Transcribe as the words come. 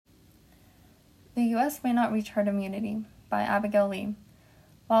The U.S. May Not Reach Herd Immunity by Abigail Lee.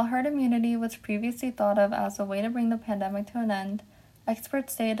 While herd immunity was previously thought of as a way to bring the pandemic to an end,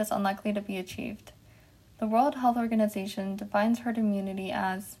 experts say it is unlikely to be achieved. The World Health Organization defines herd immunity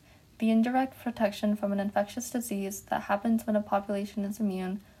as the indirect protection from an infectious disease that happens when a population is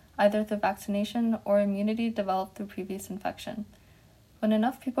immune, either through vaccination or immunity developed through previous infection. When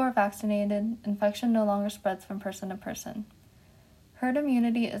enough people are vaccinated, infection no longer spreads from person to person. Herd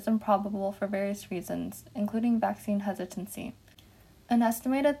immunity is improbable for various reasons, including vaccine hesitancy. An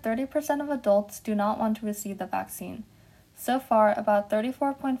estimated 30% of adults do not want to receive the vaccine. So far, about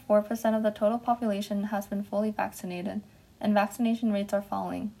 34.4% of the total population has been fully vaccinated, and vaccination rates are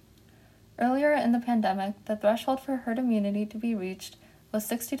falling. Earlier in the pandemic, the threshold for herd immunity to be reached was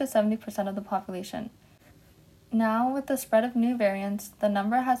 60 to 70% of the population. Now, with the spread of new variants, the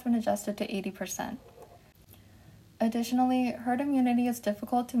number has been adjusted to 80%. Additionally, herd immunity is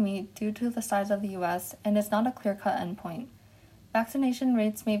difficult to meet due to the size of the U.S. and is not a clear-cut endpoint. Vaccination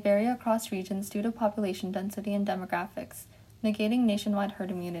rates may vary across regions due to population density and demographics, negating nationwide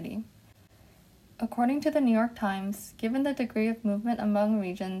herd immunity. According to the New York Times, given the degree of movement among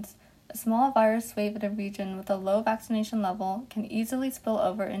regions, a small virus wave in a region with a low vaccination level can easily spill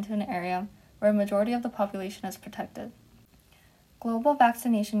over into an area where a majority of the population is protected. Global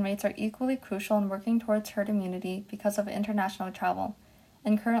vaccination rates are equally crucial in working towards herd immunity because of international travel,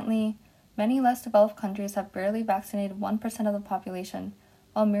 and currently, many less developed countries have barely vaccinated 1% of the population,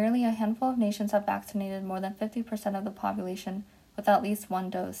 while merely a handful of nations have vaccinated more than 50% of the population with at least one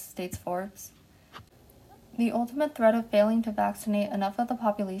dose, states Forbes. The ultimate threat of failing to vaccinate enough of the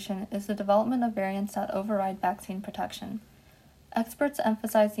population is the development of variants that override vaccine protection. Experts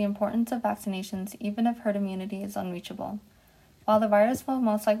emphasize the importance of vaccinations even if herd immunity is unreachable. While the virus will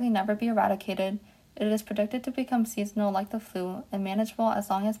most likely never be eradicated, it is predicted to become seasonal like the flu and manageable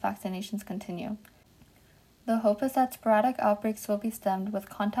as long as vaccinations continue. The hope is that sporadic outbreaks will be stemmed with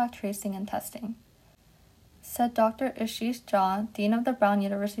contact tracing and testing. Said Dr. Ashish Jha, Dean of the Brown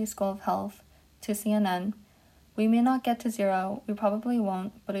University School of Health, to CNN, "We may not get to zero, we probably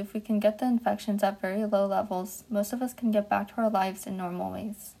won't, but if we can get the infections at very low levels, most of us can get back to our lives in normal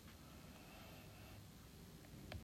ways."